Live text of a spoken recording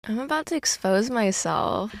I'm about to expose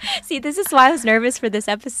myself. See, this is why I was nervous for this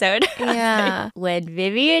episode. Yeah. When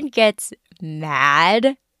Vivian gets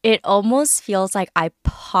mad, it almost feels like I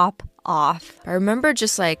pop off. I remember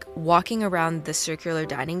just like walking around the circular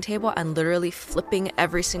dining table and literally flipping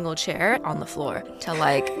every single chair on the floor to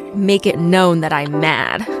like make it known that I'm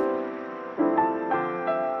mad.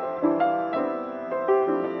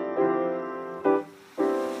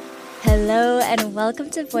 Hello and welcome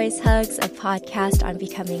to Voice Hugs, a podcast on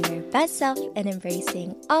becoming your best self and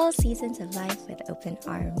embracing all seasons of life with open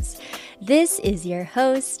arms. This is your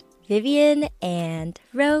host, Vivian and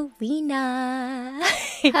Rowena.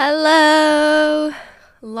 Hello.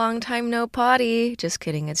 Long time no potty. Just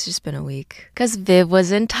kidding. It's just been a week. Because Viv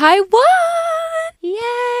was in Taiwan.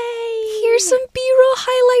 Yay! Here's some B-roll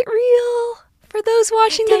highlight reel for those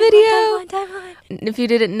watching the video. Taiwan. If you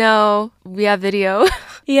didn't know, we have video.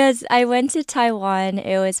 Yes, I went to Taiwan.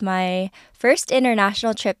 It was my first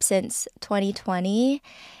international trip since 2020.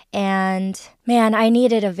 And man, I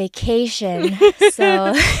needed a vacation.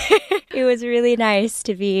 So it was really nice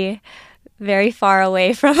to be very far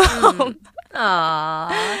away from home.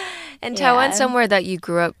 Aww. And Yeah. Taiwan's somewhere that you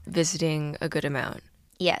grew up visiting a good amount.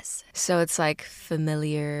 Yes. So it's like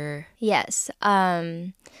familiar. Yes.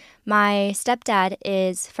 My stepdad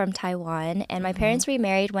is from Taiwan, and my parents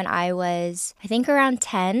remarried when I was, I think, around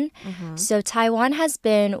 10. So Taiwan has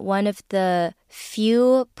been one of the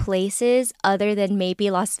few places other than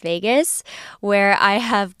maybe Las Vegas where I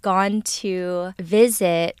have gone to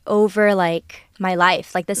visit over like my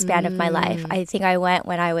life, like the span of my life. I think I went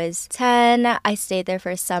when I was 10. I stayed there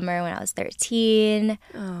for a summer when I was 13.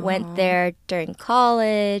 Went there during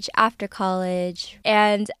college, after college.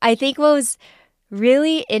 And I think what was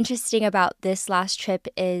really interesting about this last trip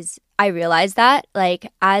is I realized that,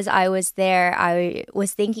 like, as I was there, I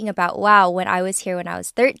was thinking about, wow, when I was here when I was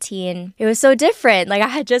 13, it was so different. Like, I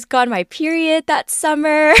had just gotten my period that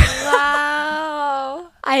summer. Wow.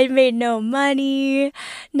 I had made no money.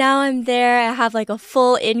 Now I'm there. I have like a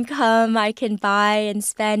full income. I can buy and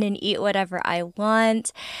spend and eat whatever I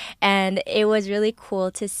want. And it was really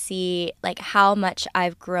cool to see like how much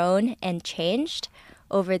I've grown and changed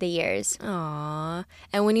over the years. Aww.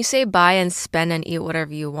 And when you say buy and spend and eat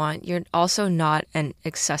whatever you want, you're also not an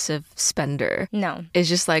excessive spender. No. It's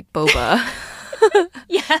just like boba.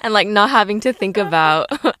 Yeah. And like not having to think about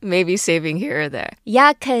maybe saving here or there.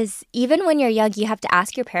 Yeah, because even when you're young, you have to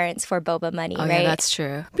ask your parents for boba money, Oh, right? yeah, that's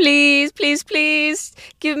true. Please, please, please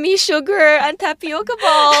give me sugar and tapioca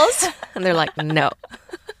balls. And they're like, no.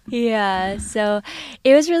 Yeah, so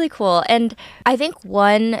it was really cool. And I think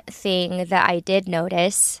one thing that I did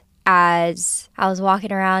notice as I was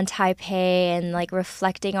walking around Taipei and like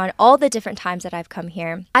reflecting on all the different times that I've come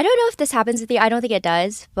here. I don't know if this happens with you. I don't think it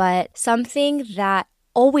does, but something that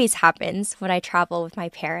always happens when I travel with my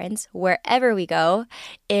parents, wherever we go,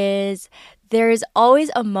 is there's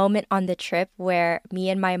always a moment on the trip where me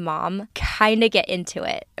and my mom kind of get into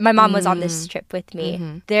it. My mom was on this trip with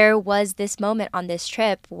me. There was this moment on this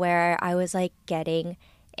trip where I was like getting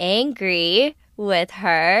angry with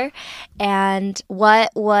her. And what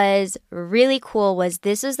was really cool was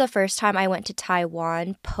this is the first time I went to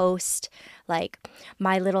Taiwan post like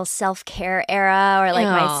my little self-care era or like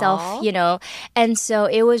myself, you know. And so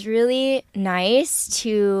it was really nice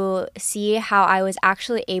to see how I was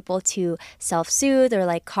actually able to self-soothe or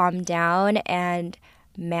like calm down and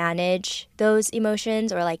manage those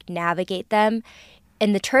emotions or like navigate them.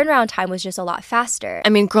 And the turnaround time was just a lot faster. I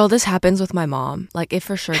mean, girl, this happens with my mom. Like, it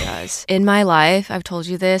for sure does. In my life, I've told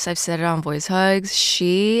you this, I've said it on Voice Hugs,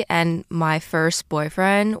 she and my first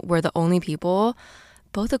boyfriend were the only people,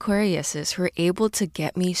 both Aquariuses, who were able to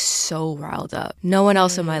get me so riled up. No one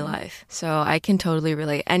else in my life. So I can totally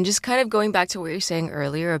relate. And just kind of going back to what you're saying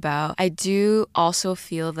earlier about, I do also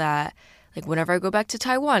feel that like whenever I go back to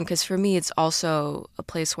Taiwan, because for me, it's also a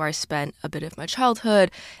place where I spent a bit of my childhood.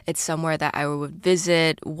 It's somewhere that I would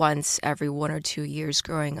visit once every 1 or 2 years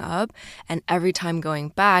growing up. And every time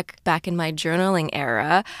going back in my journaling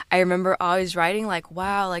era, I remember always writing like,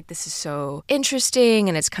 wow, like this is so interesting.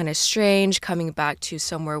 And it's kind of strange coming back to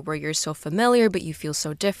somewhere where you're so familiar, but you feel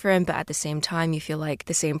so different. But at the same time, you feel like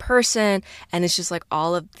the same person. And it's just like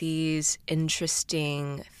all of these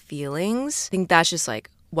interesting feelings. I think that's just like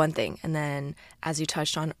one thing. And then as you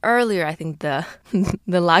touched on earlier, I think the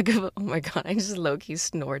lack of, oh my God, I just low-key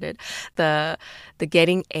snorted. The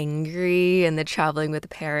getting angry and the traveling with the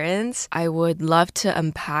parents. I would love to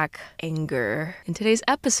unpack anger in today's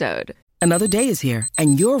episode. Another day is here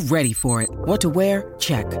and you're ready for it. What to wear?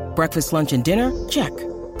 Check. Breakfast, lunch, and dinner? Check.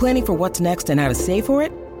 Planning for what's next and how to save for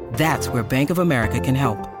it? That's where Bank of America can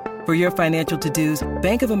help. For your financial to-dos,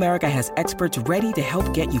 Bank of America has experts ready to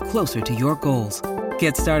help get you closer to your goals.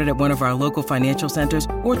 Get started at one of our local financial centers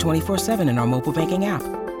or 24/7 in our mobile banking app.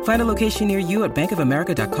 Find a location near you at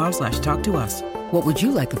bankofamerica.com/talktous. What would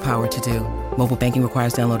you like the power to do? Mobile banking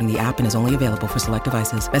requires downloading the app and is only available for select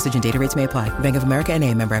devices. Message and data rates may apply. Bank of America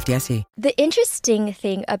N.A., member FDIC. The interesting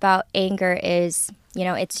thing about anger is,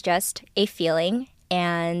 it's just a feeling,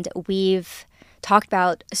 and we've talked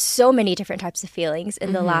about so many different types of feelings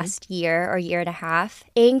in the last year or year and a half.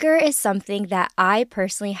 Anger is something that I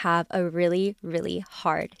personally have a really, really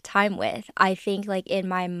hard time with. I think in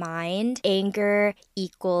my mind, anger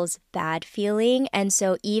equals bad feeling. And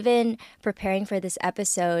so even preparing for this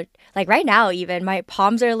episode, right now even, my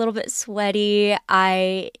palms are a little bit sweaty.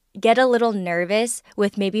 I get a little nervous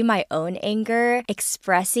with maybe my own anger.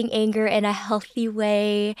 Expressing anger in a healthy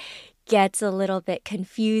way gets a little bit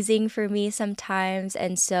confusing for me sometimes.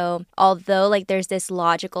 And so although there's this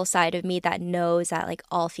logical side of me that knows that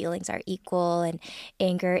all feelings are equal and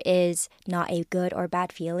anger is not a good or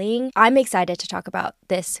bad feeling, I'm excited to talk about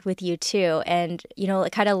this with you too, and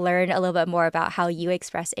kind of learn a little bit more about how you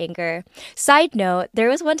express anger. Side note, there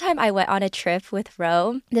was one time I went on a trip with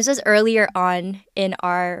Ro. This was earlier on in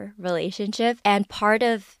our relationship, and part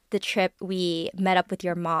of the trip we met up with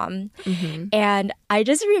your mom, and I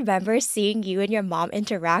just remember seeing you and your mom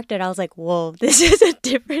interact, and I was like, whoa, this is a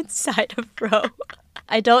different side of Ro.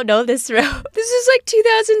 I don't know this Ro. This is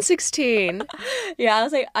 2016. Yeah, I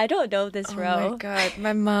was like, I don't know this Ro. Oh my God,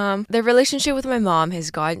 my mom. The relationship with my mom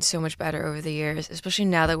has gotten so much better over the years, especially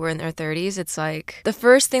now that we're in our 30s. It's the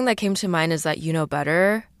first thing that came to mind is that you know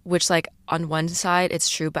better, which on one side it's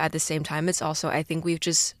true, but at the same time it's also, I think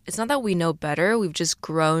it's not that we know better, we've just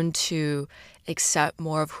grown to accept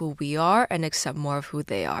more of who we are and accept more of who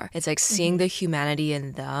they are. It's seeing the humanity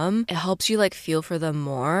in them. It helps you feel for them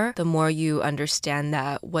more. The more you understand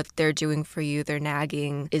that what they're doing for you, they're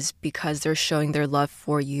nagging, is because they're showing their love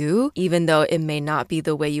for you. Even though it may not be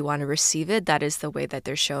the way you want to receive it, that is the way that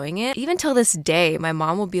they're showing it. Even till this day, my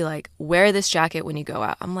mom will be like, wear this jacket when you go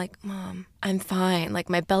out. I'm like, Mom, I'm fine.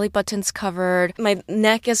 My belly button's covered. My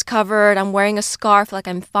neck is covered. I'm wearing a scarf.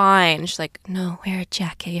 I'm fine. She's like, no, wear a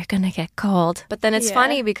jacket. You're going to get cold. But then it's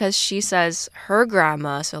funny because she says her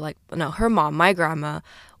grandma, her mom, my grandma,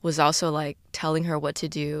 was also telling her what to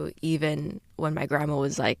do even when my grandma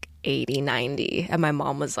was 80, 90, and my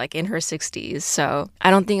mom was in her 60s. So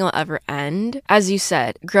I don't think it'll ever end. As you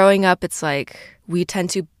said, growing up, it's we tend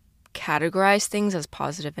to categorize things as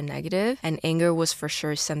positive and negative, and anger was for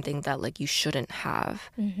sure something that you shouldn't have.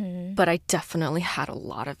 But I definitely had a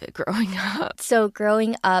lot of it growing up. So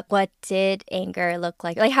growing up, what did anger look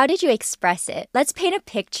like? How did you express it? Let's paint a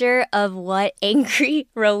picture of what angry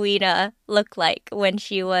Rowena looked like when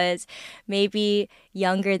she was maybe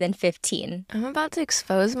younger than 15. I'm about to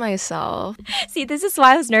expose myself. See, this is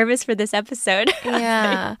why I was nervous for this episode.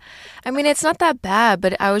 Yeah. I mean, it's not that bad,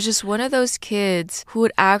 but I was just one of those kids who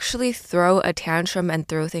would actually throw a tantrum and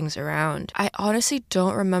throw things around. I honestly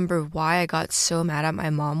don't remember why I got so mad at my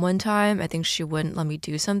mom one time. I think she wouldn't let me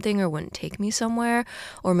do something or wouldn't take me somewhere,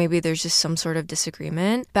 or maybe there's just some sort of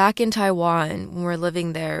disagreement. Back in Taiwan, when we're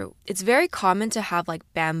living there, it's very common to have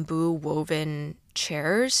bamboo woven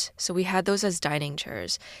chairs. So we had those as dining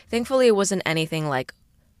chairs. Thankfully, it wasn't anything like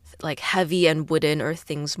heavy and wooden or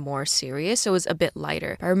things more serious. So it was a bit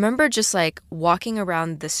lighter. I remember just walking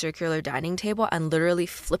around the circular dining table and literally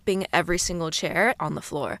flipping every single chair on the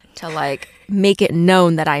floor to make it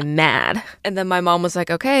known that I'm mad. And then my mom was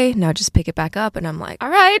like, okay, now just pick it back up. And I'm like, all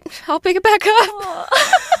right, I'll pick it back up.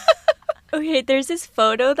 Okay, there's this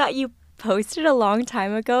photo that you posted a long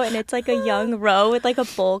time ago, and it's a young Ro with a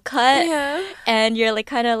bowl cut, and you're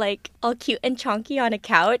kind of all cute and chunky on a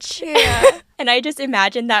couch, and I just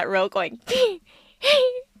imagine that Ro going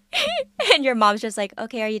and your mom's just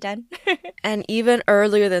okay, are you done? And even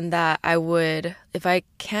earlier than that, I would, if I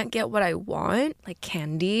can't get what I want,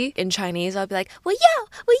 candy in Chinese, I'll be like, 我要,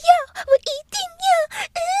我要,我一定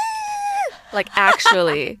要,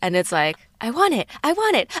 actually. And it's I want it,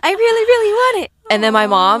 I really, really want it. And then my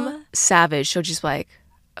mom, savage, she'll just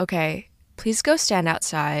okay, please go stand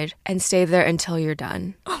outside and stay there until you're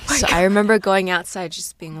done. So I remember going outside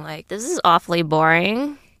just being this is awfully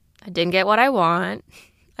boring. I didn't get what I want.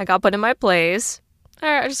 I got put in my place. All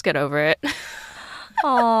right, I'll just get over it.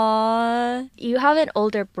 Aww. You have an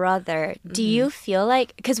older brother. Do you feel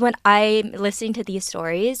because when I'm listening to these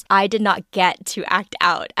stories, I did not get to act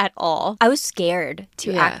out at all. I was scared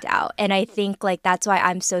to act out. And I think that's why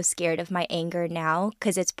I'm so scared of my anger now,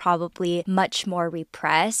 because it's probably much more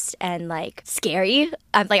repressed and scary.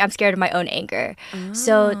 I'm scared of my own anger.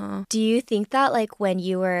 So do you think that when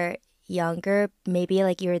you were younger, maybe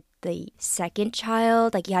like you're the second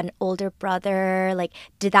child, like you had an older brother, like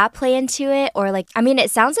did that play into it? Or like, I mean,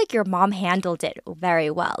 it sounds like your mom handled it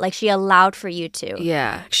very well. Like she allowed for you to.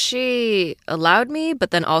 Yeah, she allowed me,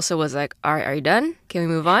 but then also was like, all right, are you done? Can we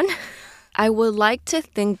move on? I would like to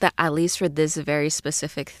think that at least for this very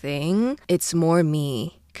specific thing, it's more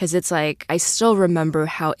me. Because it's like, I still remember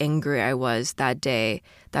how angry I was that day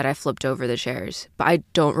that I flipped over the chairs. But I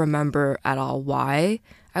don't remember at all why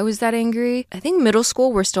I was that angry. I think middle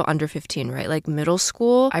school, we're still under 15, right? Like middle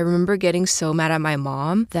school, I remember getting so mad at my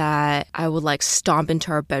mom that I would like stomp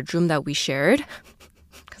into our bedroom that we shared.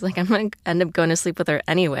 Because like I'm going to end up going to sleep with her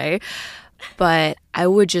anyway. But I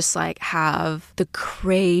would just like have the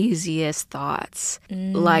craziest thoughts.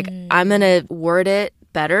 Like I'm going to word it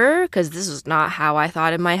better because this was not how I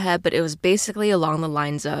thought in my head, but it was basically along the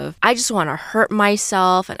lines of, I just want to hurt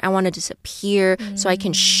myself and I want to disappear so I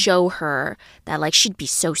can show her that like she'd be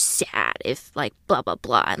so sad if like blah blah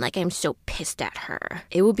blah and like I'm so pissed at her.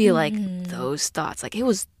 It would be like those thoughts. Like it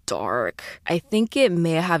was dark. I think it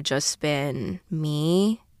may have just been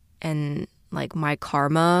me and like my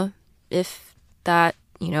karma, if that,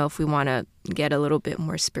 you know, if we want to get a little bit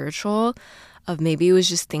more spiritual, of maybe it was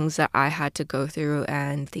just things that I had to go through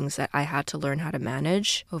and things that I had to learn how to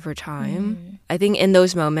manage over time. I think in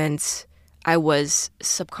those moments, I was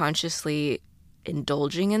subconsciously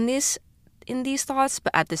indulging in these thoughts,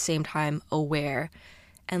 but at the same time aware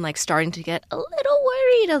and like starting to get a little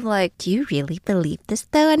worried of like, do you really believe this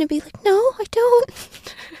though? And I'd be like, no, I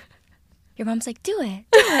don't. Your mom's like, do it.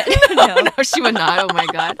 No, she would not. Oh my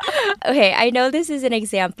God. Okay, I know this is an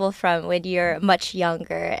example from when you're much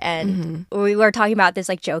younger and we were talking about this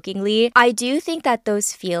like jokingly. I do think that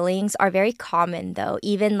those feelings are very common though.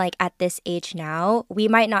 Even like at this age now, we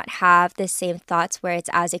might not have the same thoughts where it's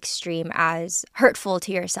as extreme as hurtful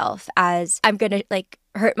to yourself as I'm gonna like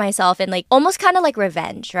hurt myself and like almost kind of like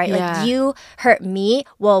revenge, right? Yeah. Like you hurt me,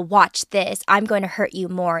 well watch this. I'm going to hurt you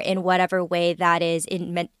more in whatever way that is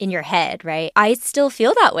in your head, right? I still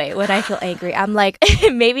feel that way when I feel angry. I'm like,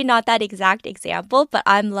 maybe not that exact example, but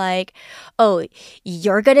I'm like, oh,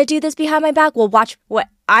 you're going to do this behind my back? Well, watch what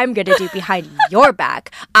I'm going to do behind your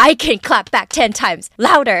back. I can clap back 10 times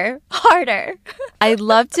louder, harder. I'd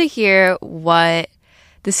love to hear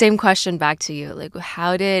the same question back to you. Like,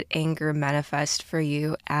 how did anger manifest for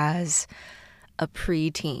you as a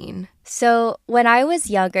preteen? So when I was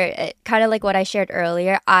younger, kind of like what I shared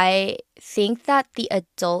earlier, I think that the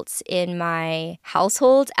adults in my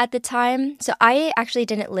household at the time, so I actually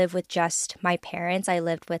didn't live with just my parents. I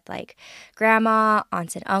lived with like grandma,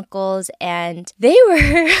 aunts and uncles, and they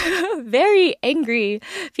were very angry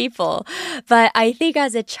people. But I think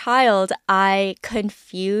as a child, I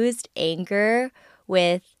confused anger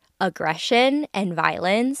with aggression and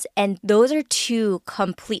violence. And those are two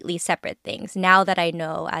completely separate things now that I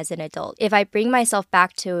know as an adult. If I bring myself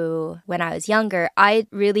back to when I was younger, I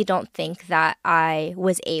really don't think that I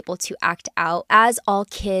was able to act out as all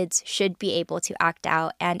kids should be able to act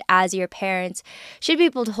out. And as your parents should be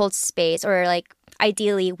able to hold space or like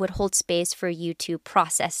ideally would hold space for you to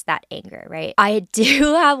process that anger, right? I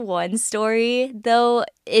do have one story, though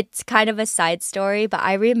it's kind of a side story, but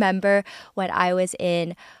I remember when I was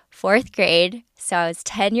in 4th grade, so I was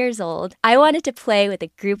 10 years old, I wanted to play with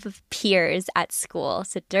a group of peers at school.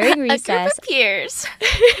 So during recess... A group of peers.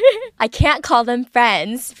 I can't call them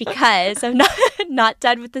friends because I'm not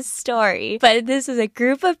done with the story. But this was a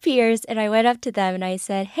group of peers, and I went up to them and I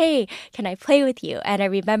said, hey, can I play with you? And I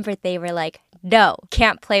remember they were like, no,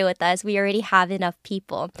 can't play with us. We already have enough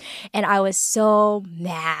people. And I was so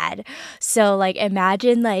mad. So like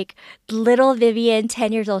imagine like little Vivian,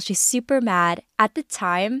 10 years old, she's super mad. At the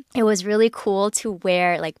time, it was really cool to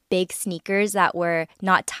wear like big sneakers that were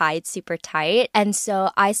not tied super tight. And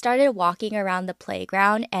so I started walking around the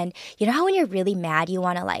playground, and you know how when you're really mad, you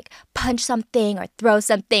want to like punch something or throw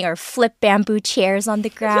something or flip bamboo chairs on the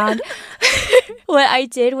ground? What I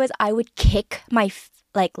did was I would kick my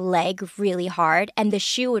like leg really hard and the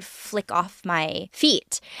shoe would flick off my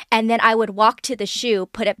feet. And then I would walk to the shoe,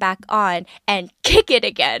 put it back on and kick it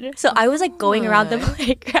again. So I was like going around the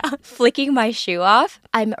playground, flicking my shoe off.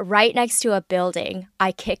 I'm right next to a building.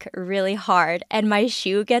 I kick really hard and my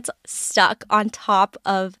shoe gets stuck on top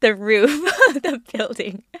of the roof of the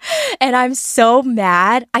building. And I'm so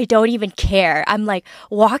mad. I don't even care. I'm like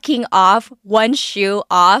walking off, one shoe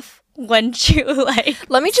off, one shoe like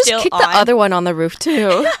let me just kick the other one on the roof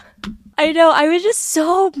too. I know. I was just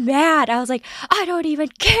so mad. I was like, I don't even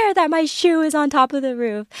care that my shoe is on top of the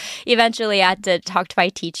roof. Eventually, I had to talk to my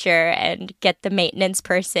teacher and get the maintenance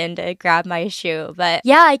person to grab my shoe. But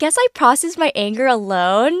yeah, I guess I processed my anger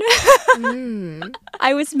alone.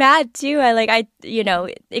 I was mad too.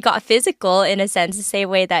 It got physical in a sense, the same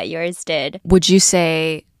way that yours did. Would you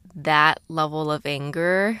say that level of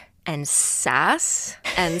anger and sass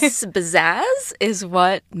and pizzazz is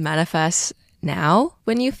what manifests now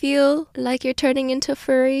when you feel like you're turning into a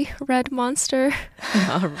furry red monster?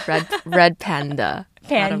 No, red panda.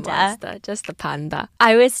 Not a monster, just the panda.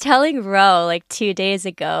 I was telling Ro like 2 days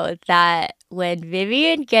ago that when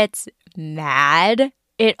Vivian gets mad,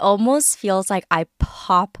 it almost feels like I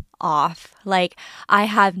pop off. Like I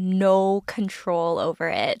have no control over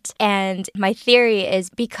it. And my theory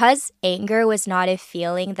is because anger was not a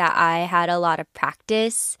feeling that I had a lot of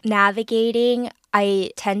practice navigating,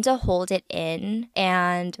 I tend to hold it in.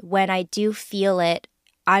 And when I do feel it,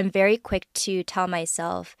 I'm very quick to tell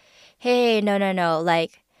myself, hey, no,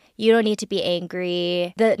 like, you don't need to be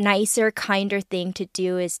angry. The nicer, kinder thing to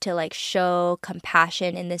do is to like show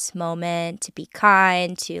compassion in this moment, to be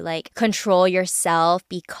kind, to like control yourself,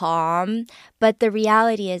 be calm. But the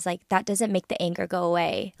reality is like that doesn't make the anger go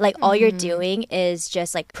away. Like all you're doing is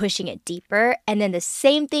just like pushing it deeper. And then the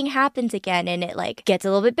same thing happens again and it like gets a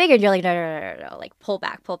little bit bigger and you're like, no, like pull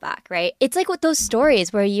back, right? It's like with those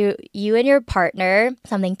stories where you and your partner,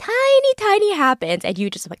 something tiny happens and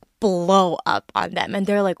you just like blow up on them and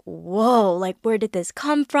they're like, whoa, like where did this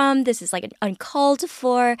come from? This is like uncalled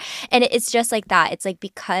for. And it's just like that. It's like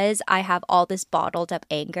because I have all this bottled up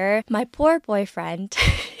anger, my poor boyfriend.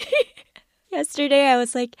 Yesterday, I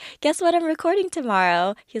was like, guess what I'm recording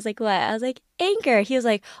tomorrow? He was like, what? I was like, anger. He was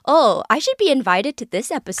like, oh, I should be invited to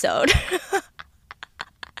this episode.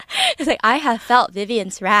 It's like, I have felt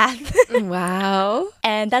Vivian's wrath. Wow.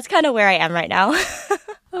 And that's kind of where I am right now.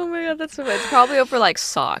 Oh my god, that's so bad. It's probably over like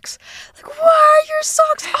socks. Like, why are your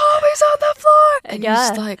socks always on the floor? And you're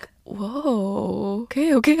just like, whoa,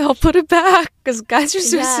 okay, I'll put it back. Because guys are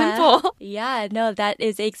so simple. Yeah, no, that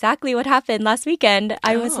is exactly what happened last weekend.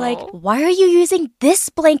 I was like, why are you using this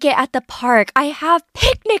blanket at the park? I have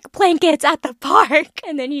picnic blankets at the park.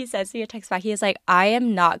 And then he sends me a text back. He is like, I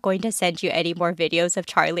am not going to send you any more videos of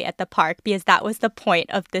Charlie at the park because that was the point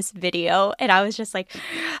of this video. And I was just like,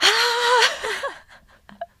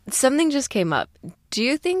 Something just came up. Do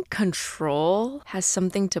you think control has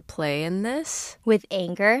something to play in this? With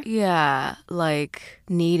anger? Yeah, like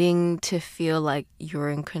needing to feel like you're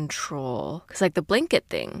in control. Because like the blanket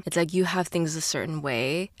thing, it's like you have things a certain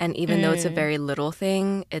way. And even though it's a very little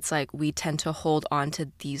thing, it's like we tend to hold on to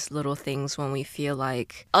these little things when we feel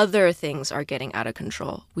like other things are getting out of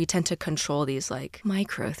control. We tend to control these like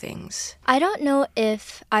micro things. I don't know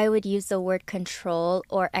if I would use the word control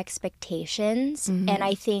or expectations. And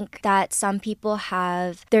I think that some people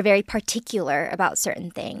they're very particular about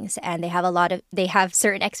certain things and they have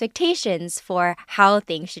certain expectations for how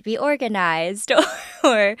things should be organized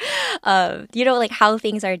or like how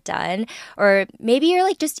things are done, or maybe you're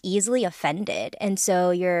like just easily offended and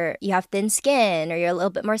so you have thin skin or you're a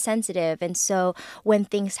little bit more sensitive, and so when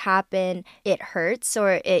things happen it hurts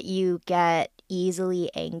or you get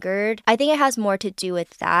easily angered. I think it has more to do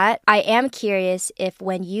with that. I am curious if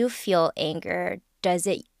when you feel anger, does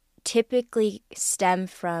it typically stem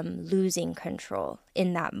from losing control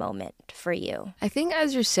in that moment for you? I think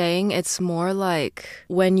as you're saying, it's more like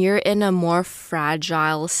when you're in a more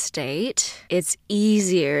fragile state, it's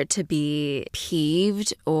easier to be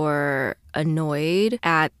peeved or annoyed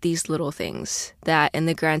at these little things that in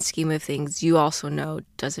the grand scheme of things, you also know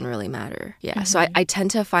doesn't really matter. Yeah. So I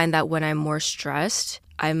tend to find that when I'm more stressed,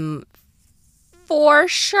 I'm for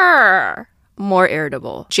sure more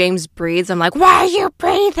irritable. James breathes. I'm like, why are you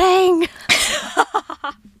breathing?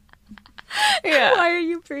 Yeah. Why are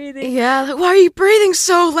you breathing? Yeah, like, why are you breathing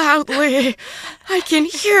so loudly? I can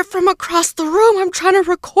hear it from across the room. I'm trying to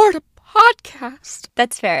record a podcast.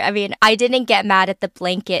 That's fair. I mean, I didn't get mad at the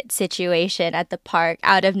blanket situation at the park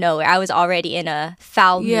out of nowhere. I was already in a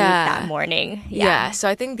foul mood that morning. Yeah, so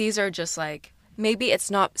I think these are just like, maybe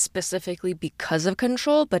it's not specifically because of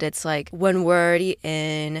control, but it's like when we're already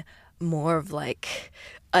in more of like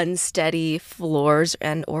unsteady floors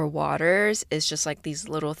and or waters, it's just like these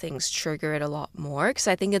little things trigger it a lot more, because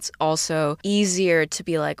I think it's also easier to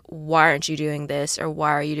be like, why aren't you doing this or why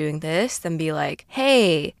are you doing this, than be like,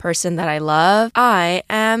 hey, person that I love, I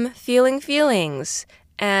am feeling feelings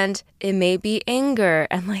and it may be anger,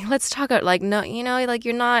 and like let's talk about like, no, like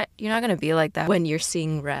you're not gonna be like that when you're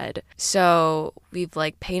seeing red. So we've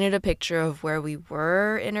like painted a picture of where we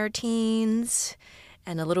were in our teens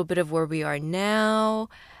and a little bit of where we are now.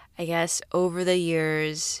 I guess over the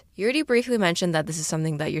years, you already briefly mentioned that this is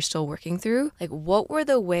something that you're still working through. Like, what were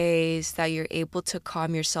the ways that you're able to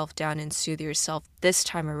calm yourself down and soothe yourself this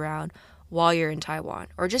time around while you're in Taiwan,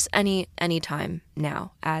 or just any time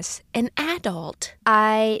now as an adult?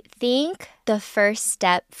 I think the first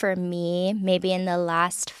step for me, maybe in the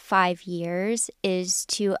last 5 years, is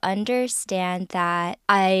to understand that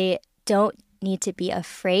I don't need to be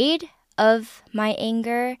afraid of my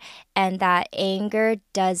anger, and that anger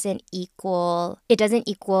doesn't equal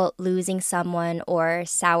losing someone or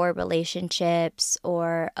sour relationships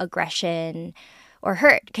or aggression or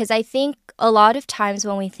hurt. Because I think a lot of times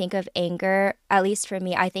when we think of anger, at least for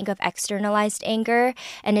me, I think of externalized anger,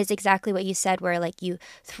 and it's exactly what you said, where like you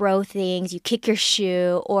throw things, you kick your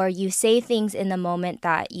shoe, or you say things in the moment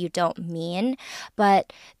that you don't mean.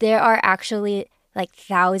 But there are actually like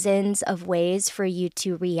thousands of ways for you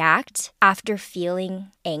to react after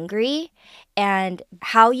feeling angry, and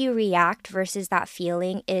how you react versus that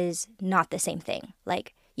feeling is not the same thing.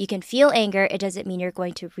 Like, you can feel anger, it doesn't mean you're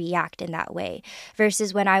going to react in that way.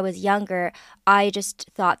 Versus when I was younger, I just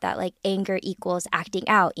thought that like anger equals acting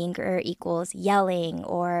out, anger equals yelling,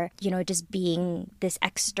 or, just being this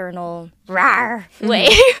external rawr way.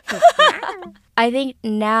 I think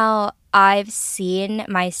now I've seen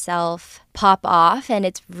myself pop off, and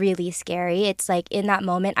it's really scary. It's like in that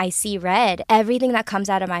moment, I see red. Everything that comes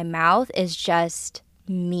out of my mouth is just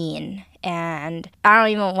mean. And I don't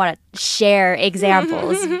even want to share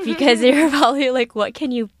examples because you're probably like, what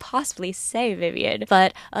can you possibly say, Vivian?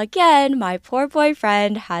 But again, my poor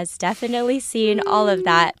boyfriend has definitely seen all of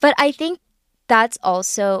that. But I think that's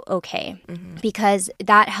also okay, because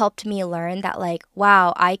that helped me learn that like,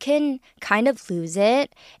 wow, I can kind of lose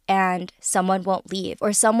it and someone won't leave,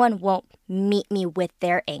 or someone won't meet me with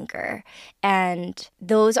their anger. And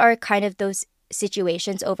those are kind of those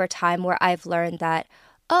situations over time where I've learned that,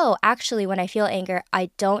 oh, actually, when I feel anger, I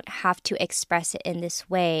don't have to express it in this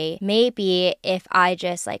way. Maybe if I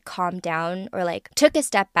just like calmed down or like took a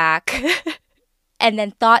step back and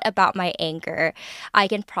then thought about my anger, I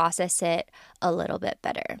can process it a little bit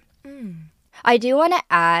better. I do want to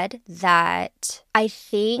add that I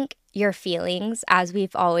think your feelings, as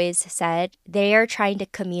we've always said, they are trying to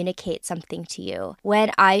communicate something to you.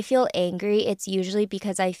 When I feel angry, it's usually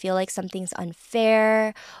because I feel like something's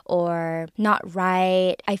unfair or not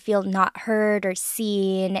right. I feel not heard or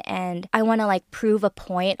seen, and I want to like prove a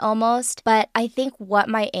point almost. But I think what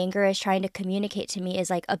my anger is trying to communicate to me is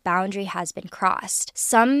like a boundary has been crossed.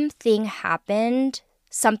 Something happened.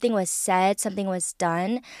 Something was said, something was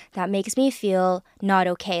done that makes me feel not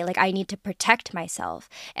okay. Like I need to protect myself.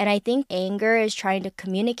 And I think anger is trying to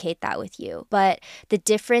communicate that with you. But the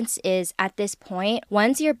difference is at this point,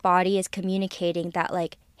 once your body is communicating that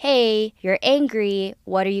like, hey, you're angry,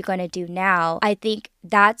 what are you going to do now? I think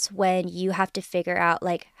that's when you have to figure out,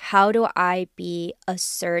 like, how do I be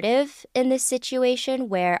assertive in this situation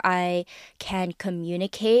where I can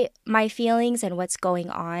communicate my feelings and what's going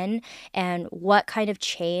on, and what kind of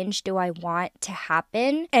change do I want to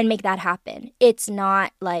happen and make that happen. It's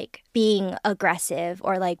not like being aggressive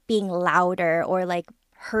or like being louder or like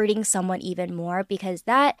hurting someone even more, because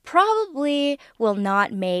that probably will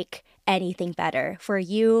not make anything better for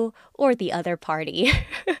you or the other party.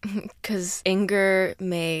 Because anger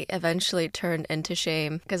may eventually turn into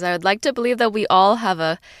shame. Because I would like to believe that we're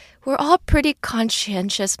all pretty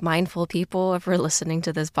conscientious, mindful people if we're listening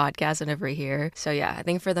to this podcast and if we're here. So yeah, I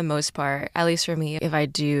think for the most part, at least for me, if I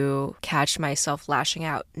do catch myself lashing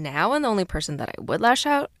out now, and the only person that I would lash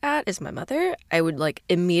out at is my mother, I would like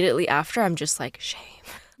immediately after, I'm just like,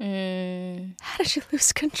 shame. How did you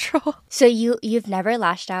lose control? So you've never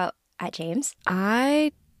lashed out at James?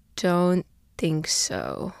 I don't think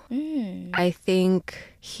so. I think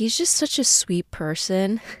he's just such a sweet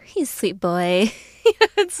person. He's a sweet boy.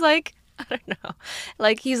 It's like, I don't know.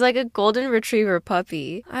 Like, he's like a golden retriever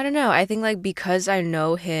puppy. I don't know. I think like because I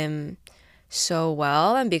know him so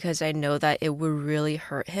well, and because I know that it would really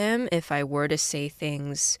hurt him if I were to say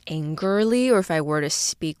things angrily, or if I were to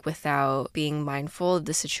speak without being mindful of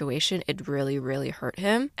the situation, it really, really hurt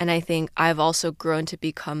him. And I think I've also grown to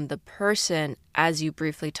become the person, as you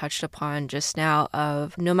briefly touched upon just now,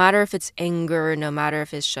 of no matter if it's anger, no matter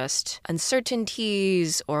if it's just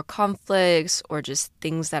uncertainties or conflicts or just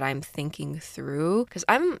things that I'm thinking through, because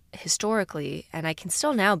I'm historically, and I can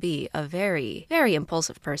still now be, a very, very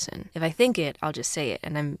impulsive person. If I think it, I'll just say it,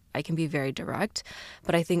 and I can be very direct.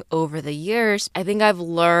 But I think over the years, I think I've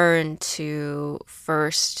learned to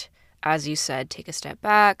first, as you said, take a step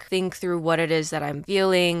back, think through what it is that I'm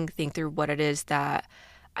feeling, think through what it is that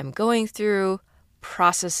I'm going through,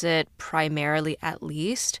 process it primarily at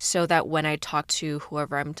least, so that when I talk to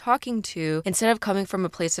whoever I'm talking to, instead of coming from a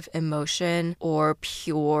place of emotion or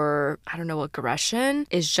pure, I don't know, aggression,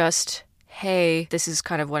 is just, hey, this is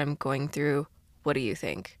kind of what I'm going through. What do you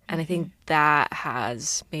think? And I think that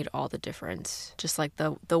has made all the difference. Just like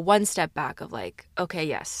the one step back of like, okay,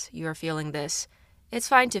 yes, you're feeling this. It's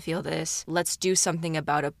fine to feel this. Let's do something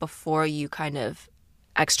about it before you kind of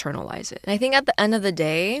externalize it. And I think at the end of the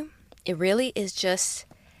day, it really is just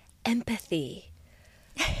empathy.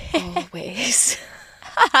 Always.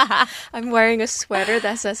 I'm wearing a sweater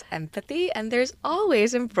that says empathy, and there's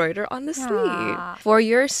always embroidered on the sleeve. For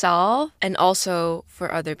yourself and also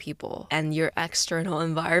for other people and your external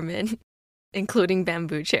environment, including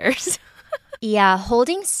bamboo chairs. Yeah,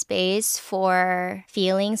 holding space for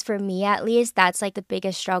feelings, for me at least, that's like the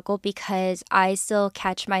biggest struggle because I still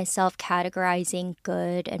catch myself categorizing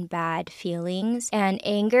good and bad feelings. And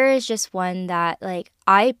anger is just one that like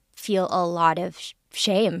I feel a lot of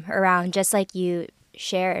shame around, just like you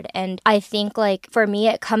shared. And I think like for me,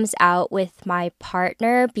 it comes out with my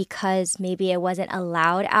partner because maybe it wasn't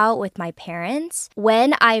allowed out with my parents.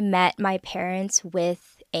 When I met my parents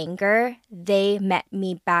with anger, they met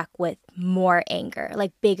me back with more anger,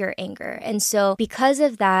 like bigger anger. And so because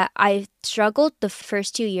of that, I struggled the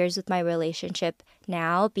first 2 years with my relationship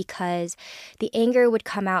now because the anger would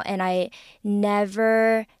come out and I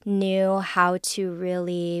never knew how to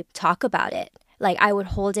really talk about it. Like I would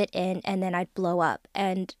hold it in and then I'd blow up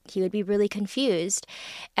and he would be really confused.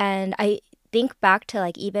 And I think back to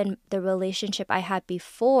like even the relationship I had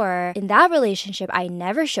before. In that relationship, I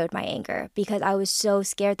never showed my anger because I was so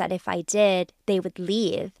scared that if I did, they would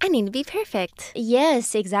leave. I need to be perfect.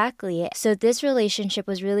 Yes, exactly. So this relationship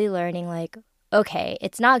was really learning like, okay,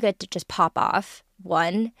 it's not good to just pop off.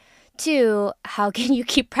 1. 2, how can you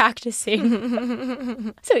keep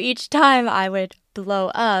practicing? So each time I would blow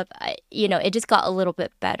up, it just got a little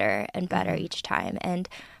bit better and better each time. And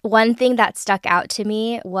one thing that stuck out to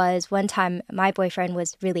me was one time my boyfriend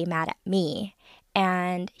was really mad at me.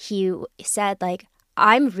 And he said, like,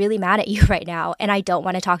 I'm really mad at you right now and I don't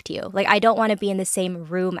want to talk to you. Like, I don't want to be in the same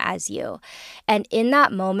room as you. And in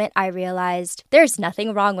that moment, I realized there's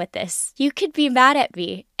nothing wrong with this. You could be mad at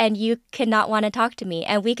me and you cannot want to talk to me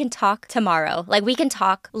and we can talk tomorrow. Like, we can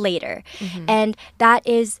talk later. And that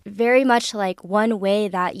is very much like one way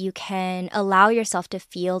that you can allow yourself to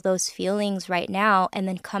feel those feelings right now and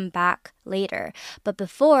then come back later. But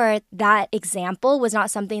before, that example was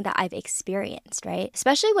not something that I've experienced, right?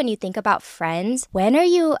 Especially when you think about friends. When are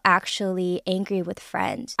you actually angry with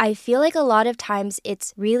friends? I feel like a lot of times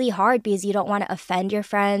it's really hard because you don't want to offend your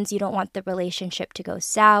friends. You don't want the relationship to go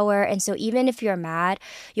sour. And so even if you're mad,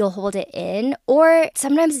 you'll hold it in. Or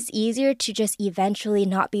sometimes it's easier to just eventually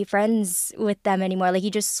not be friends with them anymore. Like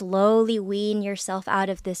you just slowly wean yourself out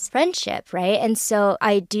of this friendship, right? And so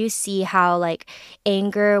I do see how like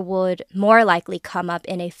anger would more likely come up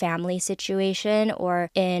in a family situation or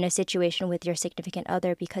in a situation with your significant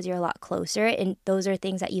other because you're a lot closer. And those are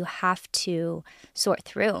things that you have to sort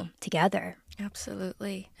through together.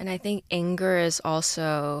 Absolutely. And I think anger is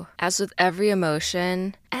also, as with every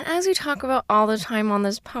emotion, and as we talk about all the time on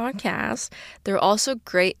this podcast, they're also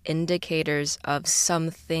great indicators of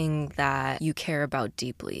something that you care about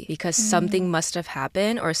deeply because something must have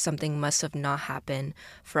happened or something must have not happened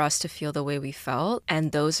for us to feel the way we felt.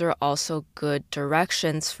 And those are also good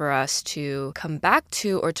directions for us to come back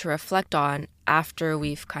to or to reflect on after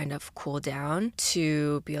we've kind of cooled down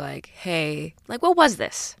to be like, hey, like, what was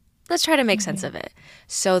this? Let's try to make sense of it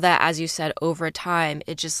so that, as you said, over time,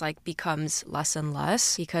 it just like becomes less and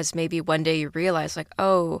less because maybe one day you realize like,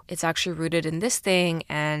 oh, it's actually rooted in this thing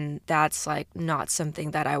and that's like not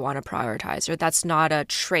something that I want to prioritize or that's not a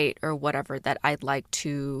trait or whatever that I'd like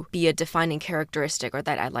to be a defining characteristic or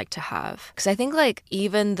that I'd like to have. Because I think like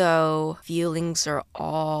even though feelings are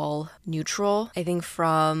all neutral, I think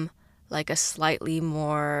from like a slightly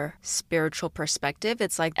more spiritual perspective,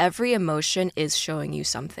 it's like every emotion is showing you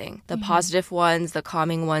something. The positive ones, the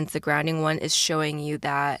calming ones, the grounding one is showing you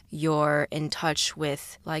that you're in touch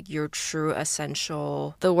with like your true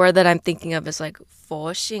essential. The word that I'm thinking of is like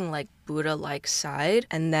Foxing, like Buddha-like side.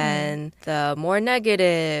 And then the more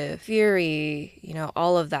negative, fury,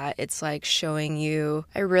 all of that, it's like showing you,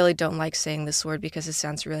 I really don't like saying this word because it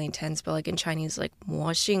sounds really intense, but like in Chinese, like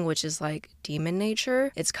Moxing, which is like demon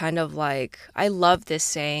nature. It's kind of like, I love this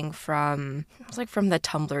saying from the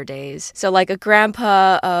Tumblr days. So like a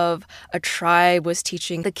grandpa of a tribe was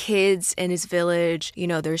teaching the kids in his village,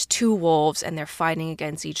 there's 2 wolves and they're fighting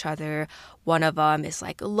against each other. One of them is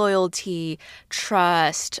like loyalty,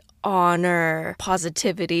 trust, honor,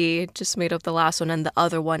 positivity, just made up the last one. And the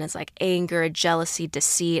other one is like anger, jealousy,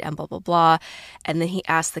 deceit, and blah, blah, blah. And then he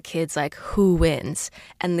asked the kids, like, who wins?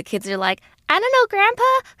 And the kids are like, I don't know, Grandpa,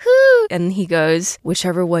 who? And he goes,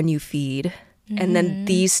 whichever one you feed. And then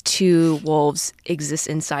these two wolves exist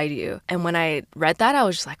inside you. And when I read that, I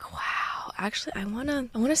was just like, wow, actually, I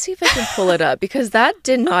wanna see if I can pull it up because that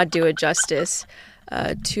did not do it justice.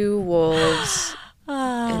 Two wolves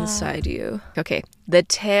inside you. Okay. The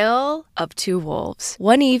Tale of Two Wolves.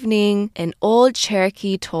 One evening, an old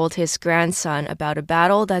Cherokee told his grandson about a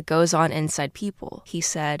battle that goes on inside people. He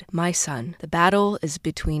said, my son, the battle is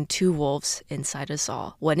between two wolves inside us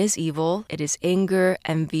all. One is evil. It is anger,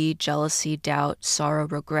 envy, jealousy, doubt, sorrow,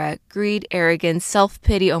 regret, greed, arrogance,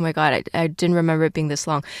 self-pity. Oh my God, I didn't remember it being this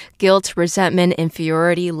long. Guilt, resentment,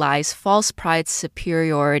 inferiority, lies, false pride,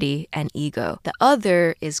 superiority, and ego. The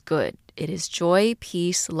other is good. It is joy,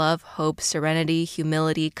 peace, love, hope, serenity,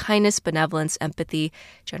 humility, kindness, benevolence, empathy,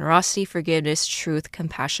 generosity, forgiveness, truth,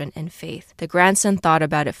 compassion, and faith. The grandson thought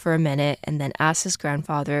about it for a minute and then asked his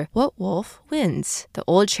grandfather, what wolf wins? The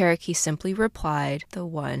old Cherokee simply replied, the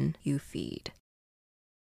one you feed.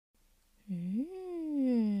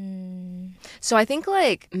 So I think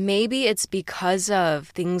like maybe it's because of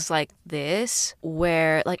things like this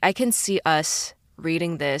where like I can see us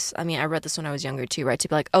reading this. I mean, I read this when I was younger too, right? To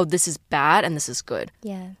be like, oh, this is bad and this is good.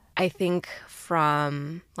 Yeah. I think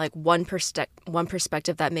from like one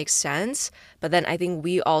perspective that makes sense, but then I think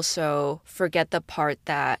we also forget the part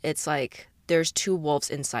that it's like there's two wolves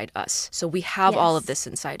inside us. So we have all of this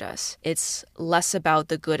inside us. It's less about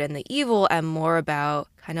the good and the evil and more about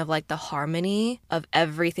kind of like the harmony of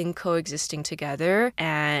everything coexisting together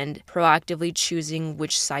and proactively choosing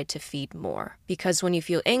which side to feed more. Because when you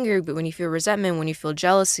feel anger, but when you feel resentment, when you feel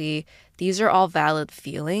jealousy, these are all valid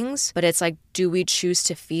feelings, but it's like, do we choose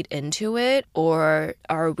to feed into it or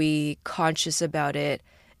are we conscious about it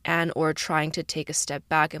and or trying to take a step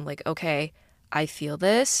back and like, okay, I feel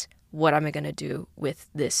this. What am I going to do with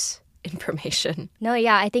this information? No,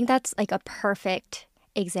 yeah, I think that's like a perfect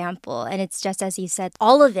example. And it's just as you said,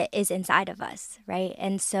 all of it is inside of us, right?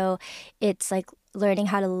 And so it's like learning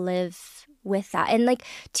how to live with that and like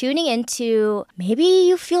tuning into maybe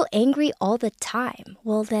you feel angry all the time.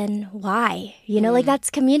 Well, then why? You know, like that's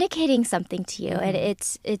communicating something to you. And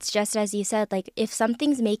it's just as you said, like if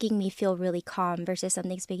something's making me feel really calm versus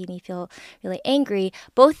something's making me feel really angry,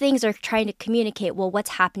 both things are trying to communicate, well, what's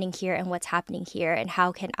happening here and what's happening here and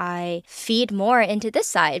how can I feed more into this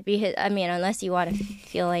side? Because I mean, unless you want to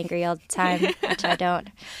feel angry all the time, which I don't.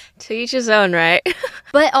 To each his own, right?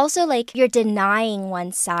 But also like you're denying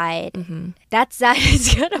one side. That side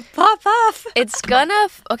is gonna pop off. It's kind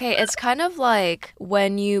of like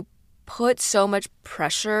when you put so much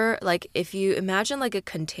pressure, like if you imagine like a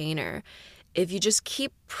container, if you just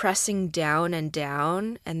keep pressing down and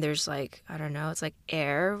there's like, I don't know, it's like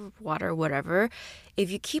air, water, whatever. If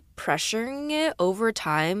you keep pressuring it over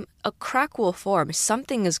time, a crack will form.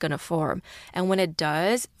 Something is going to form. And when it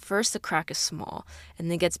does, first the crack is small and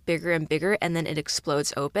then it gets bigger and bigger and then it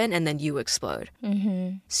explodes open and then you explode.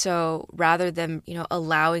 So rather than, you know,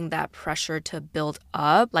 allowing that pressure to build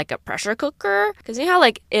up like a pressure cooker, because you know how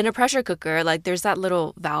like in a pressure cooker, like there's that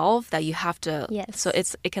little valve that you have to, so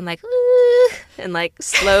it can like, and like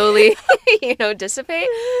slowly, you know, dissipate.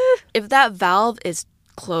 If that valve is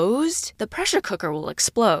closed, the pressure cooker will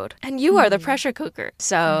explode and you are the pressure cooker.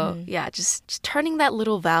 So yeah, just turning that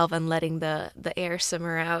little valve and letting the air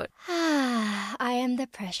simmer out. I am the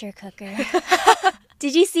pressure cooker.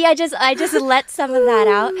 Did you see I just let some of that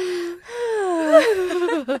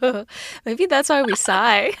out? Maybe that's why we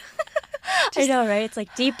sigh. I know, right? It's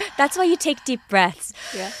like deep. That's why you take deep breaths.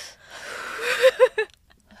 Yeah.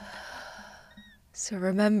 So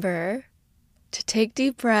remember to take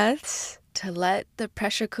deep breaths, to let the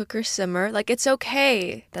pressure cooker simmer. Like it's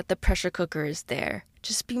okay that the pressure cooker is there.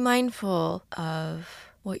 Just be mindful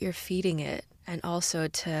of what you're feeding it and also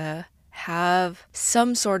to have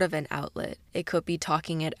some sort of an outlet. It could be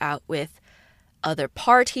talking it out with other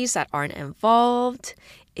parties that aren't involved.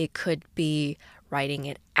 It could be writing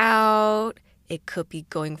it out. It could be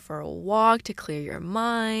going for a walk to clear your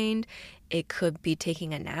mind. It could be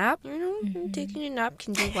taking a nap. You know, taking a nap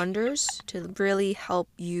can do wonders to really help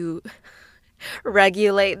you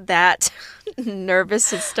regulate that nervous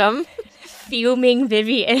system. Fuming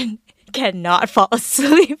Vivian cannot fall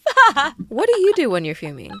asleep. What do you do when you're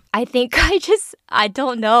fuming? I think I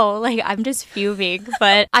don't know. Like, I'm just fuming.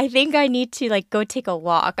 But I think I need to, like, go take a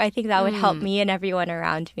walk. I think that would help me and everyone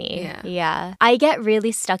around me. Yeah. I get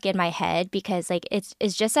really stuck in my head because, like, it's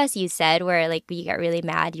just as you said, where, like, you get really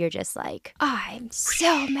mad. You're just like, oh, I'm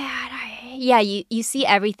so mad. I yeah, you see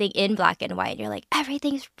everything in black and white. You're like,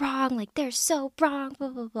 everything's wrong. Like, they're so wrong, blah,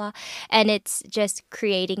 blah, blah. And it's just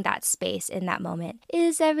creating that space in that moment.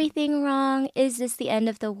 Is everything wrong? Is this the end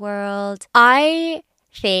of the world? I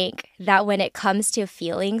think that when it comes to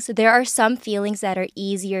feelings, there are some feelings that are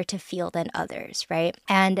easier to feel than others, right?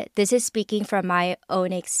 And this is speaking from my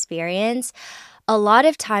own experience. A lot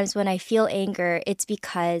of times when I feel anger, it's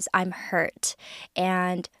because I'm hurt.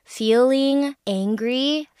 And feeling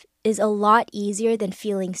angry is a lot easier than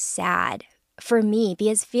feeling sad. For me,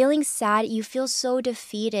 because feeling sad, you feel so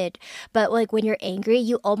defeated. But like when you're angry,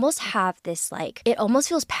 you almost have this like, it almost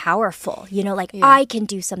feels powerful, you know, like I can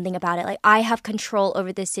do something about it. Like I have control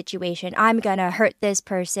over this situation. I'm gonna hurt this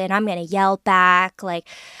person. I'm gonna yell back. Like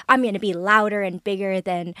I'm gonna be louder and bigger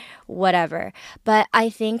than whatever. But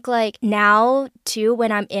I think like now too,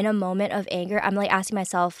 when I'm in a moment of anger, I'm like asking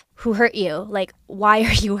myself, who hurt you? Like, why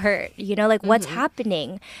are you hurt? You know, like what's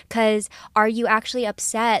happening? Because are you actually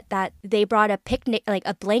upset that they brought a picnic, like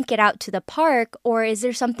a blanket out to the park? Or is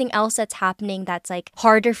there something else that's happening that's like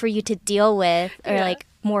harder for you to deal with or like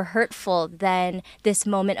more hurtful than this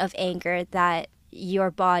moment of anger that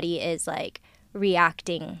your body is like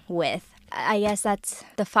reacting with? I guess that's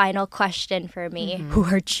the final question for me. Who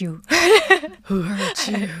hurt you? Who hurt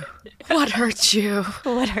you? What hurt you?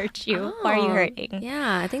 What hurt you? Why are you hurting?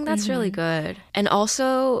 Yeah, I think that's really good. And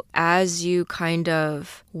also, as you kind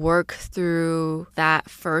of work through that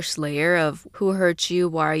first layer of who hurt you,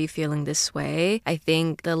 why are you feeling this way, I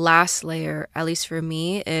think the last layer, at least for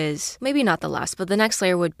me, is maybe not the last, but the next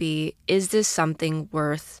layer would be, is this something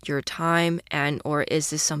worth your time and or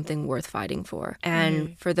is this something worth fighting for?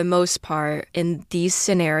 And for the most part, in these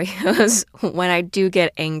scenarios, when I do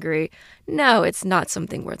get angry, no, it's not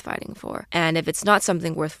something worth fighting for. And if it's not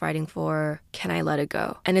something worth fighting for, can I let it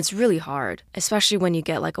go? And it's really hard, especially when you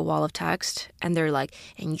get like a wall of text and they're like,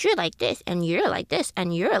 and you're like this, and you're like this,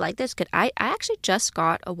 and you're like this. I actually just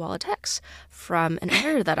got a wall of text from an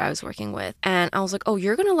editor that I was working with. And I was like, oh,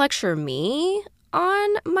 you're going to lecture me on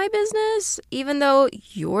my business, even though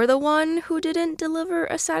you're the one who didn't deliver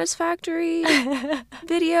a satisfactory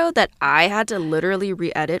video that I had to literally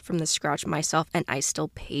re-edit from the scratch myself and I still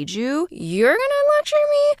paid you? You're gonna lecture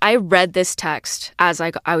me? I read this text as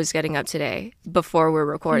I was getting up today before we're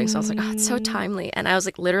recording, so I was like, oh, it's so timely. And I was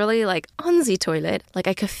like literally like on the toilet, like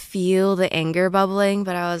I could feel the anger bubbling,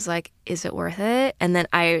 but I was like, is it worth it? And then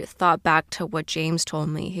I thought back to what James told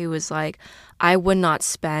me. He was like, I would not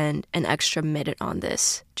spend an extra minute on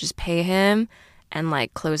this. Just pay him and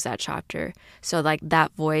like close that chapter. So like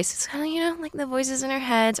that voice, it's kind of, you know, like the voices in our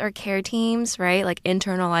heads, our care teams, right? Like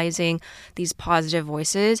internalizing these positive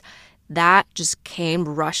voices. That just came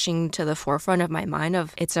rushing to the forefront of my mind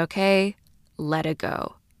of, it's okay, let it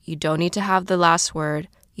go. You don't need to have the last word.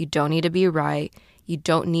 You don't need to be right. You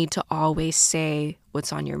don't need to always say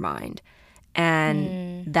what's on your mind.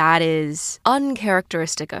 And that is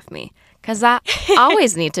uncharacteristic of me. Because I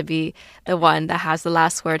always need to be the one that has the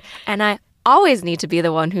last word. And I always need to be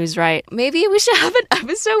the one who's right. Maybe we should have an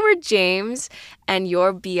episode where James and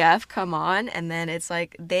your BF come on. And then it's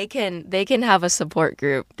like they can have a support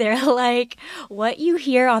group. They're like, what you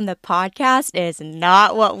hear on the podcast is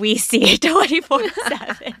not what we see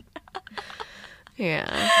 24/7.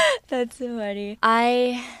 Yeah. That's so funny.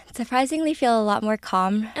 I surprisingly feel a lot more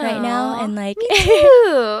calm right now. And like, me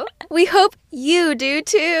too. We hope you do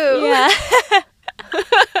too. Yeah.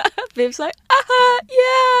 Babe's like,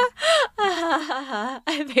 yeah.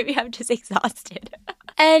 Maybe I'm just exhausted.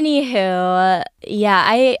 Anywho,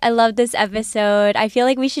 yeah, I love this episode. I feel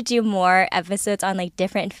like we should do more episodes on like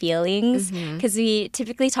different feelings because we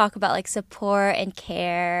typically talk about like support and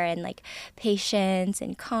care and like patience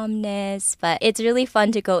and calmness. But it's really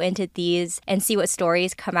fun to go into these and see what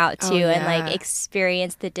stories come out too and like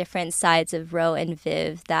experience the different sides of Ro and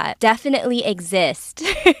Viv that definitely exist.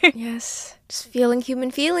 Yes. Just feeling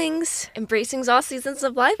human feelings, embracing all seasons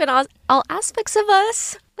of life and all aspects of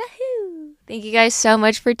us. Woohoo! Thank you guys so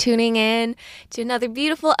much for tuning in to another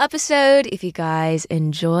beautiful episode. If you guys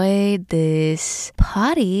enjoyed this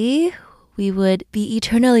potty, we would be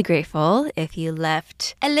eternally grateful if you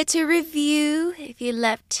left a little review, if you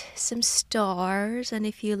left some stars, and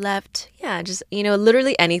if you left, just,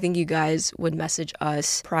 literally anything you guys would message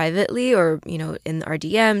us privately or, in our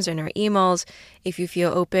DMs or in our emails. If you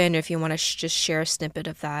feel open, if you want to just share a snippet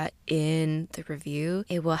of that in the review,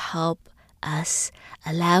 it will help us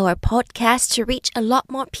allow our podcast to reach a lot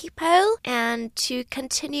more people and to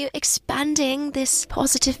continue expanding this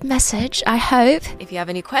positive message, I hope. If you have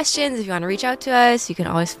any questions, if you want to reach out to us, you can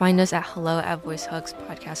always find us at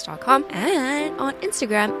hello@voicehugspodcast.com and on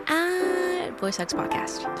Instagram at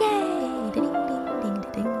voicehugspodcast. Yay! Ding, ding, ding,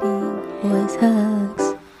 ding, ding. Voice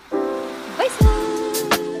hugs. Voice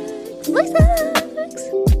hugs. Voice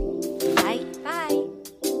hugs.